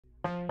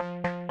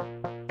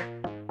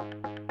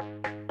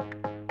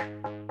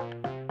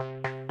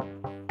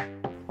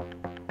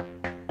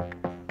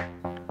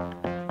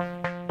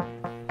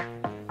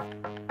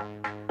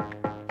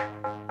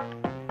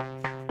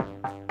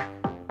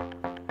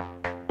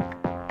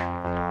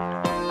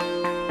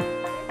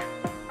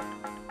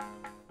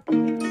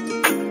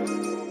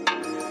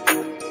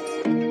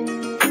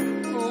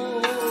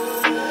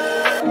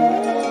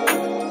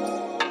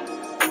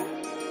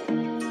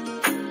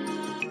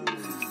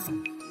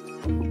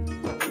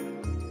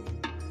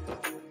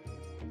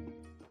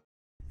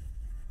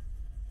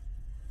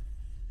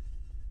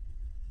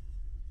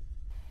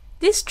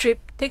This trip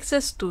takes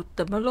us to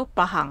Temerloh,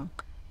 Pahang,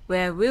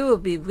 where we will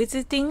be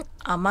visiting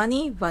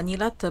Amani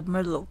Vanilla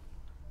Temerloh,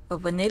 a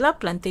vanilla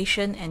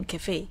plantation and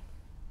cafe.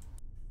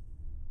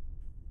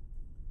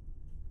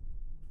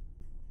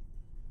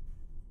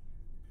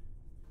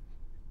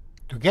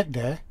 To get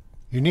there,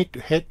 you need to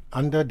head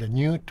under the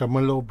new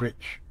Temerloh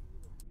Bridge.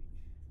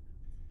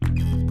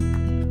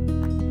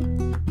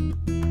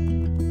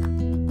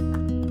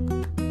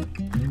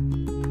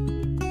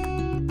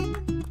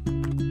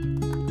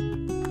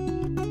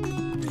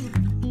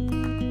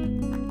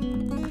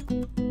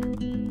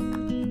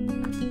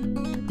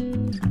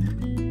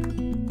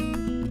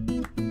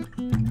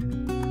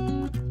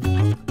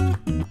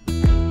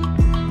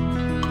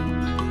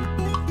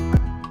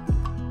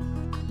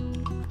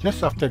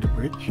 Just after the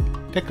bridge,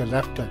 take a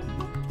left turn.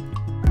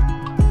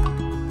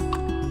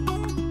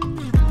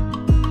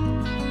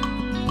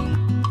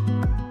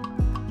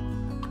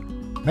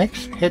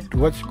 Next, head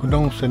towards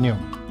Gunung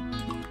Senyum.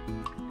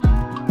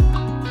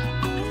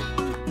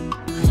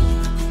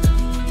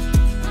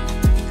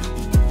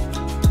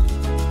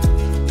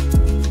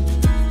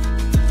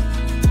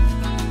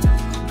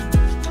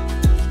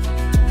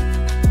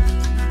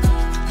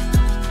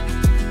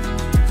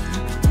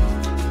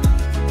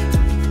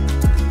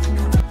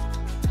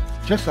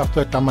 Just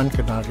after Taman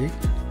Kenari,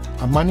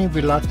 Amani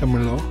Vanilla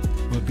Temerloh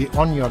will be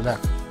on your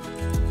left.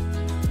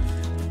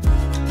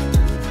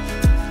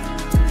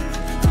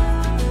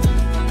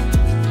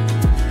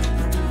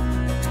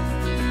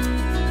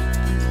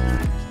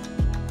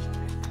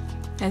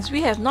 As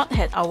we have not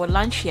had our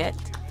lunch yet,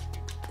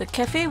 the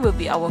cafe will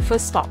be our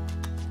first stop.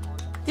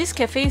 This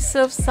cafe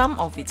serves some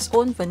of its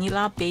own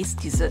vanilla-based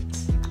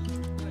desserts.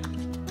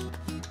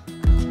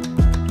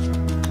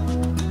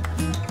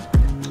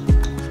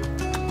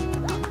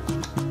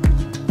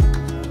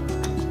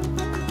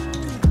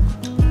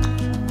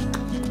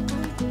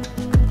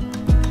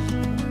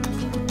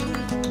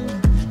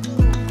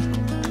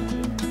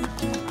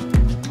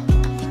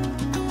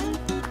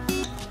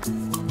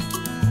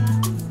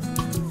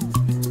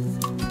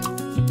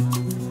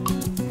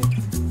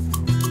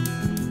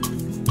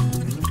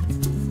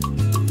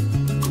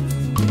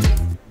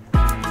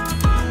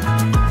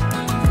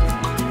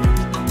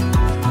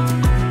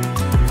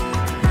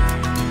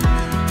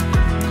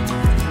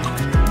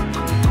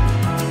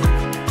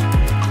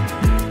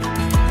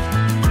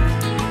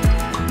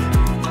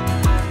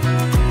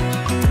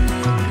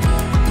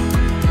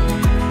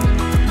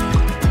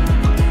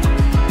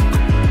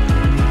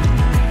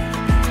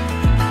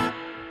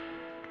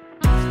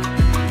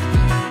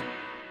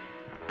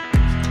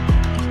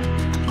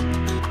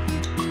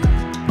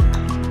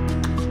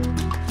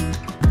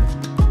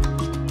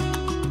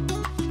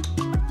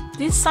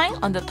 This sign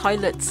on the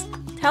toilets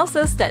tells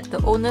us that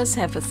the owners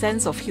have a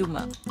sense of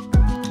humor.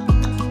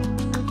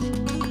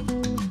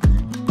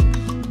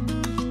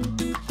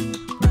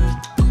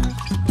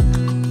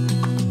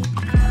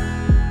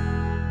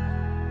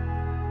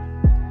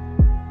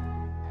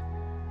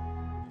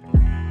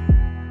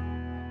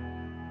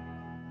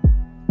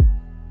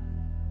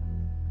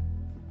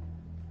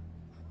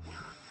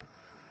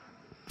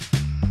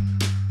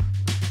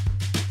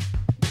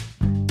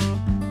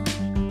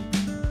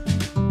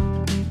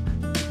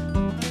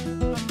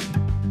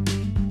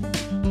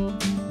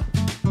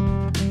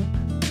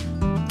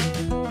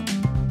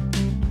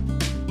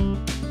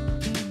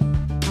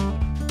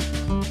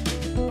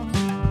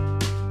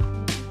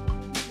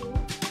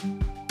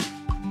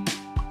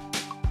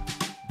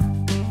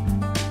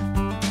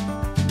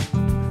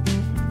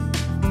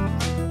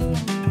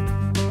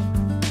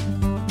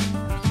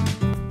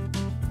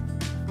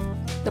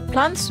 The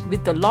plants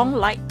with the long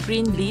light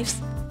green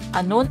leaves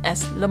are known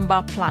as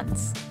Lingbert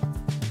plants.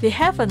 They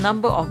have a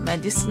number of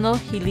medicinal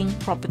healing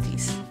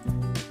properties.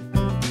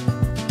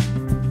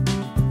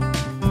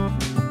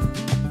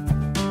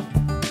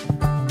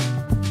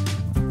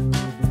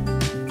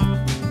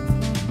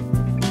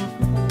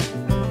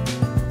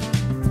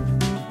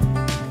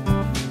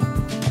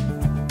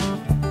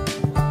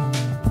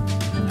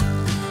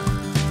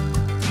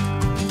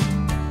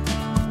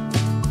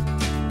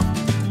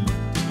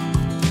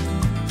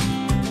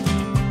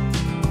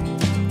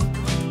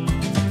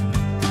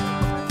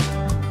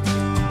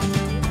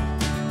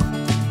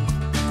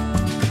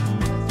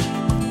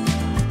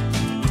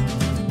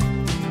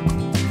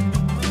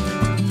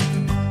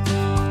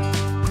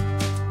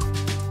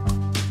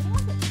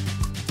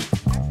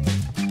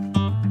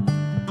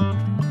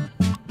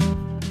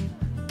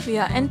 We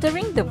are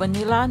entering the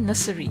vanilla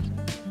nursery.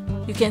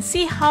 You can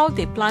see how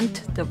they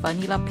plant the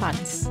vanilla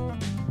plants.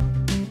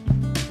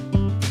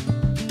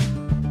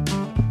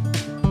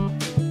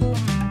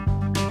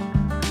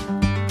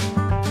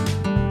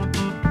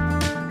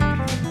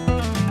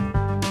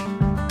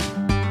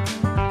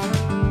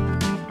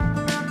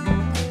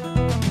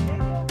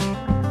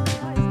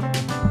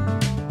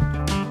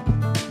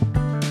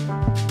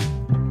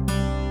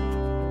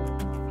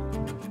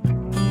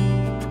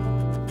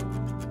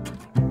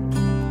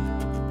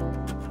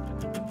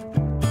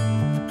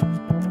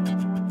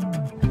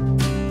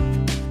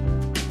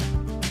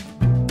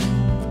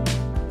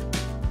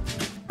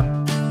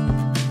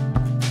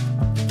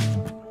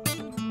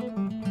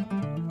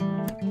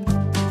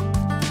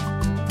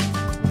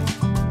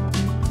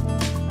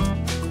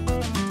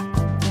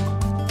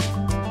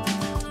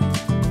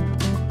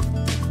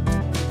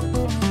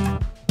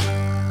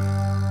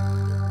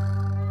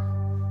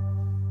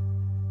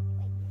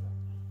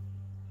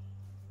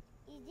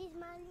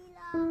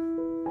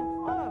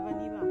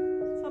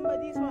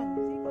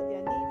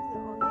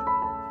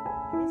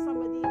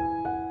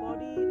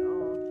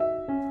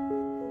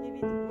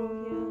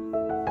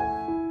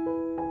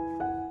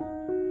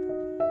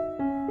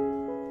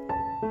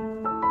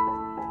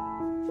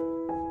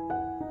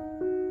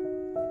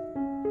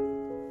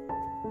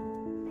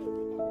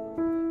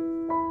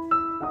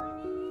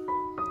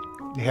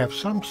 They have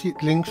some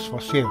seedlings for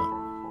sale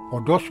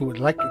for those who would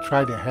like to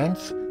try their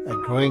hands at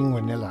growing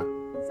vanilla.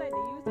 Inside they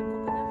use the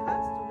coconut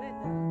husks to let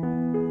the roots to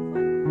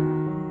grow,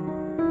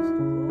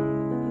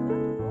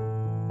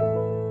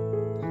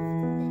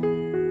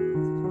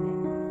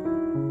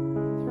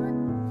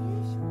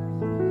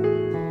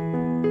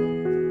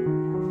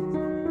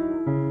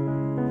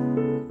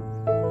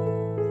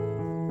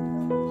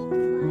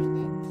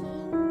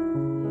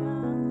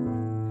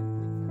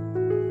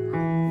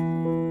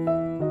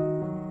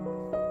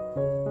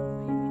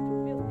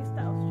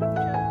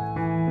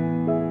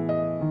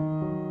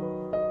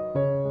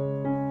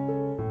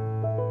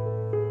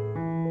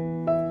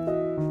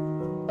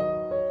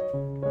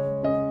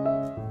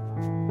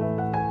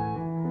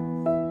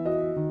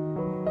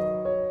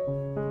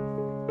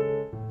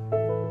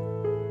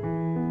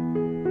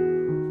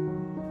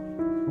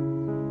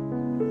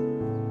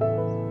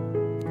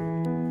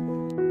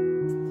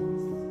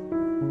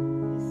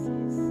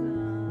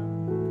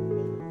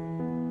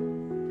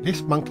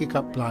 These monkey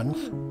cup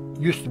plants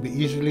used to be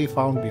easily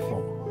found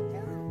before.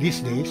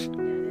 These days,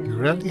 you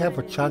rarely have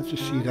a chance to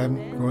see them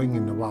growing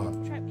in the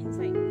wild. trap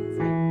inside.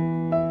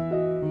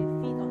 They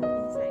feed on the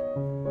insect.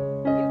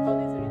 You call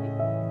this already?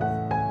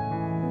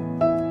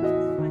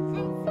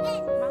 Monkey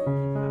cup.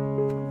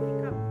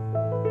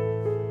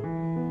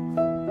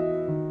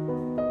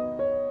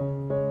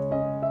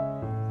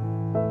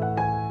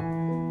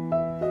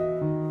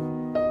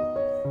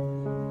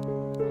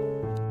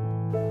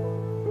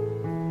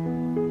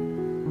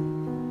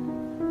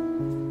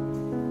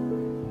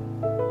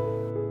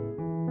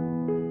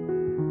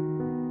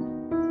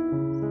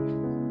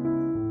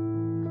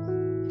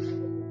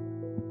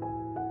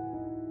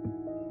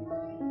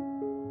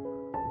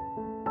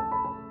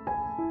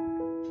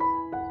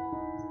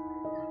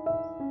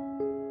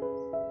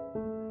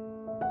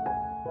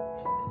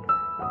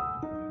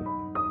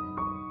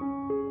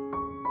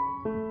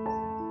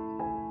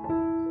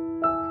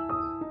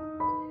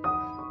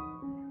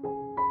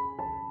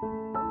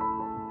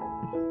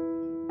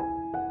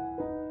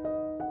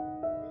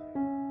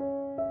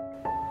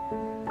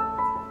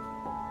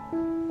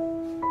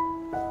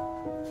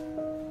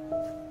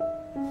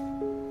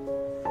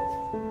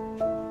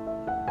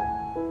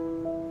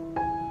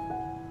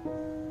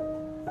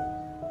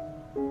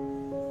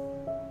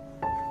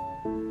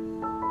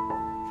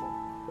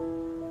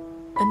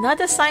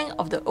 Another sign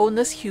of the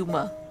owner's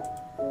humor.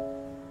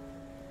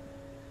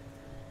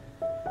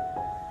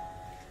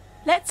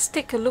 Let's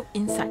take a look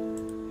inside.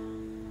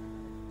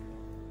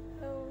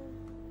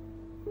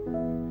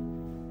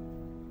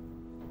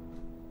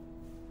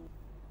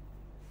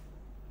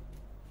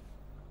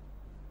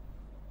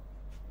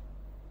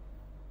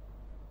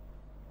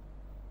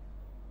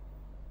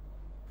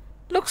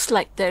 Looks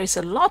like there is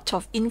a lot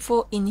of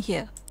info in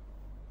here.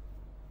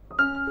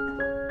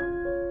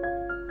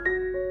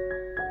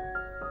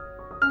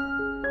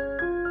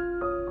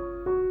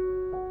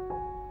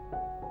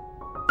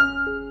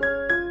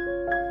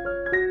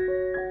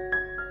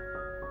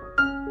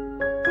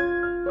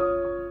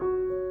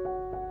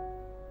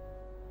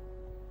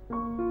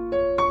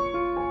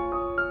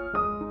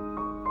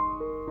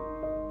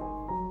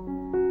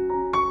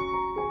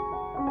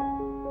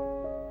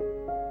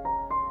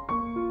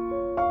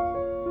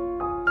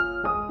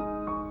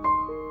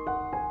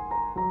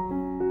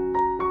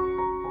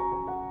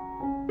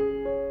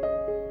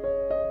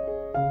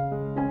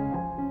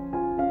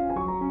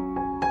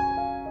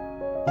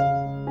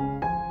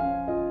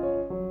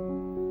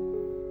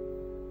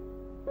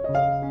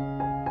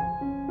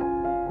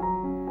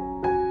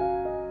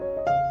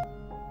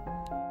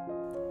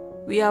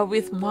 We are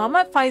with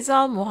Muhammad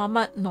Faisal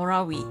Muhammad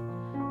Norawi,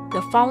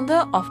 the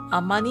founder of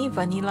Amani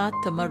Vanilla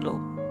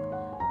Temerloh.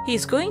 He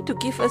is going to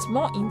give us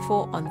more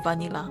info on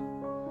vanilla.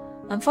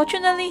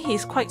 Unfortunately, he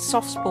is quite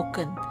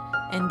soft-spoken,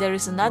 and there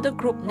is another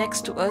group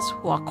next to us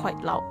who are quite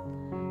loud.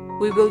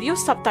 We will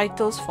use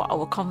subtitles for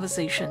our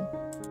conversation.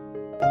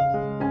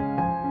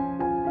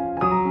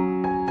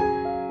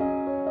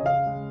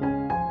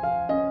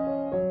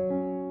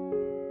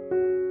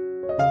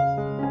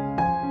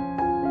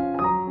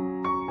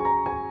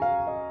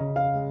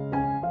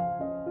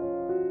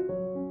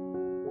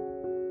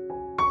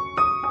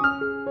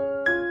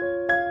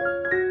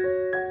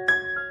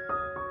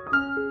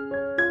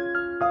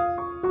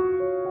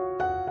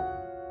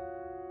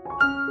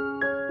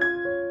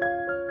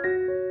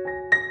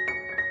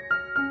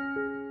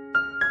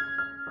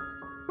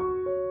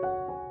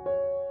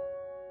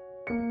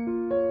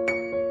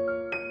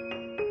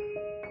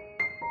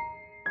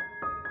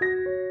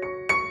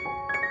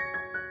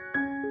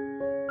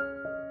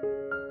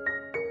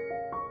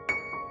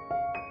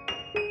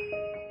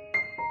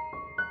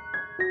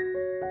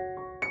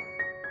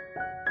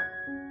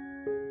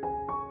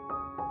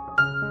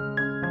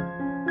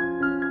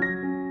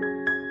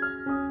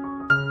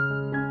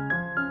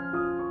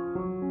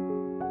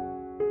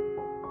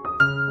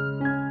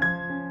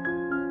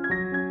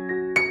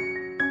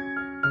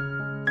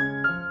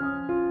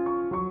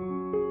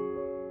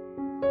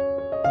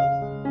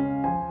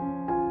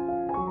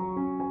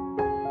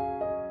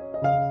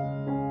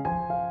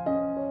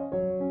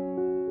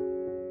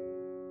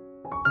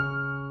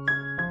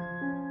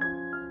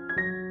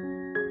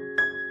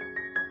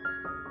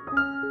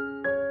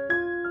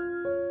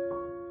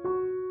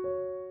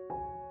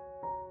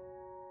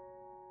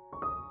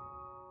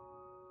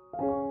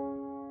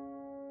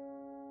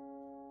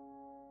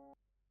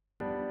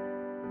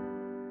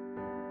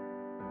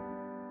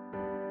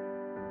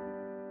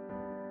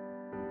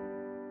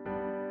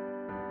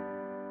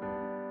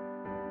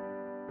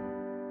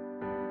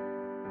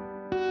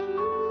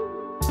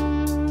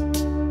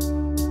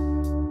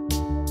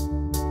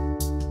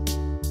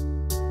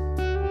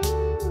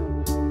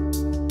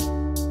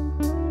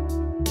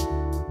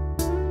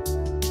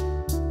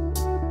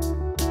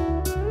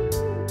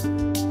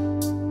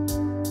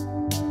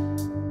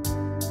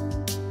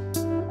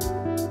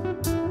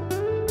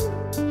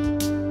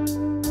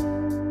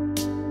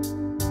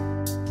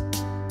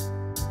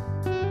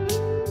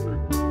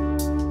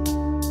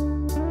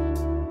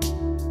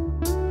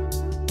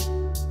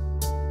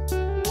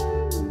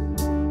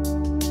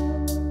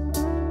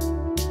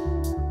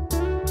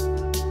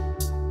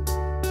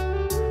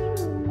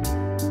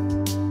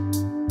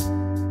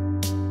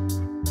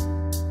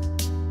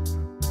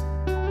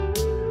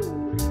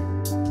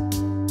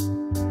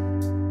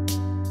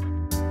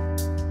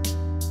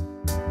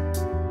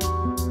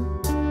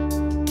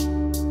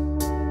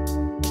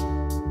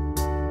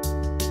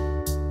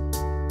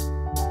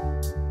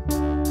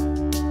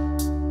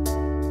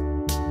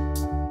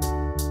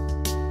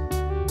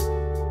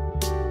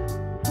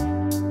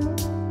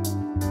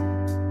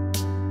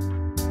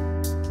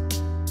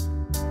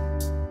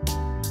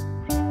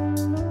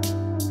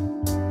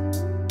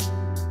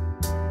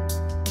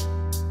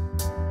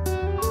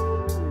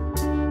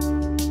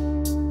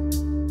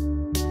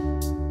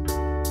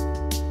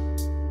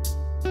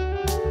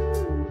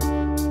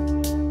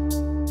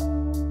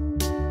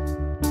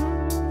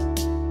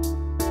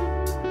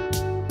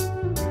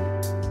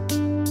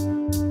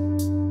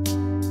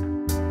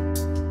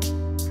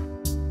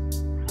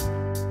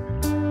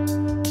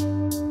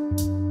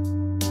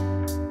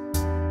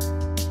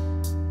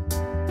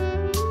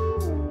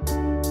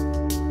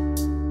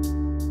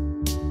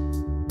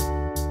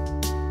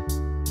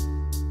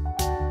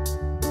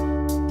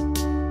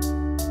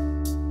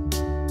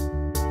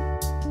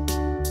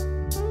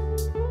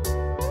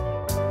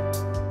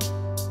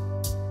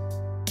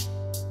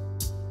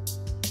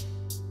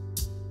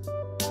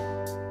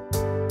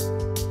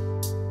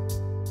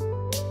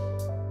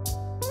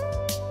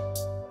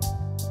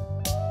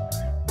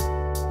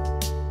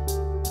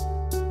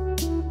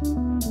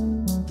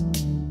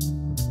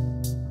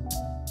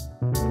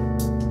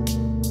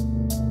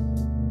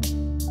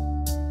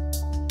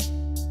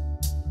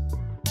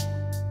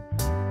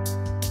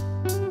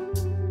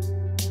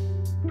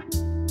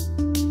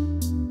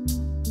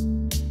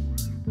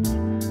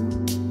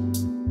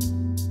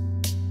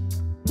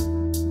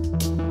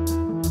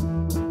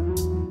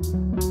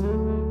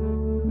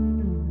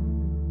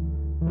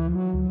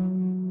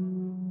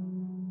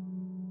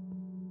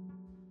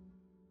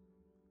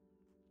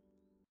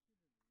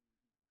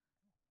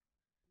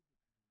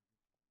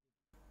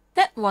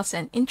 That was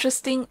an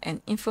interesting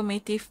and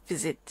informative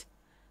visit.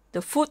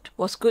 The food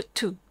was good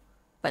too,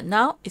 but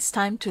now it's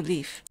time to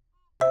leave.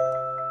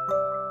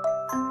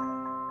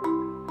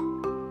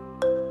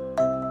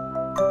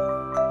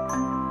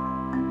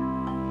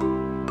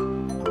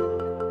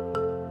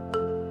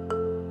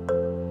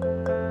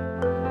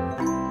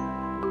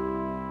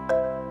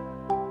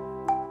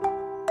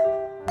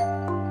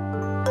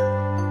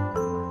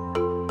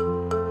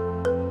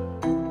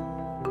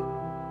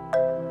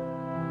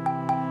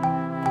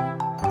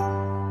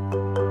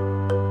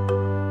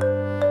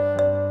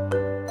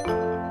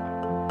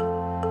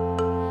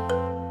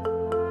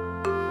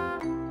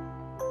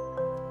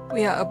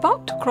 We are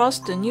about to cross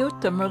the new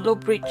Temerloh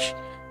Bridge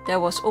that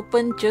was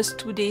opened just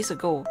 2 days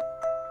ago.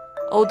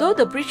 Although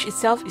the bridge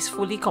itself is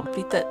fully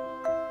completed,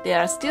 there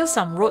are still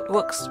some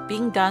roadworks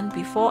being done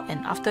before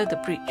and after the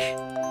bridge.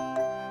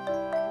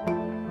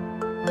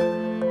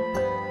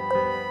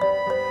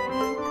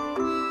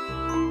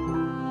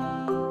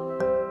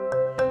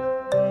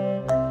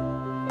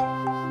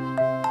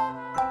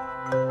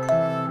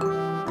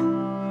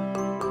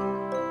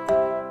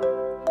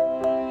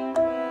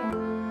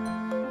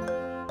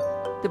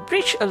 The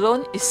bridge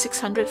alone is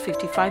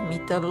 655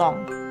 meters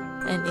long,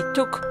 and it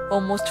took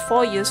almost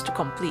 4 years to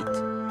complete.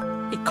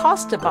 It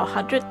cost about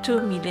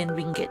 102 million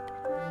ringgit,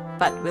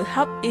 but will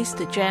help ease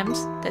the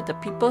jams that the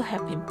people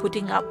have been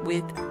putting up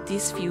with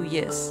these few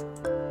years.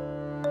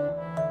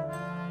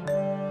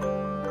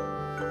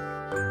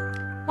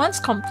 Once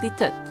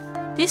completed,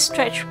 this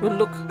stretch will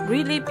look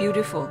really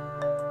beautiful.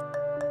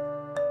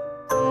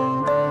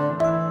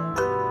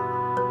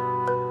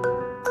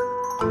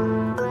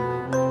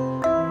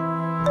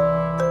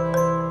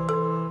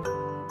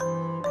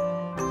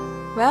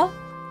 Well,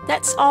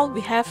 that's all we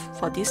have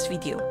for this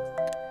video.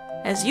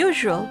 As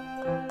usual,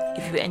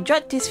 if you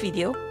enjoyed this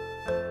video,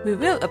 we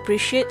will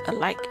appreciate a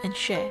like and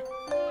share.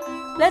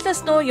 Let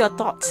us know your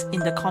thoughts in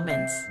the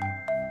comments.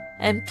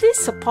 And please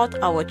support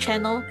our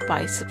channel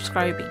by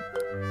subscribing.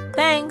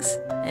 Thanks,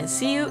 and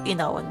see you in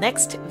our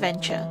next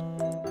venture.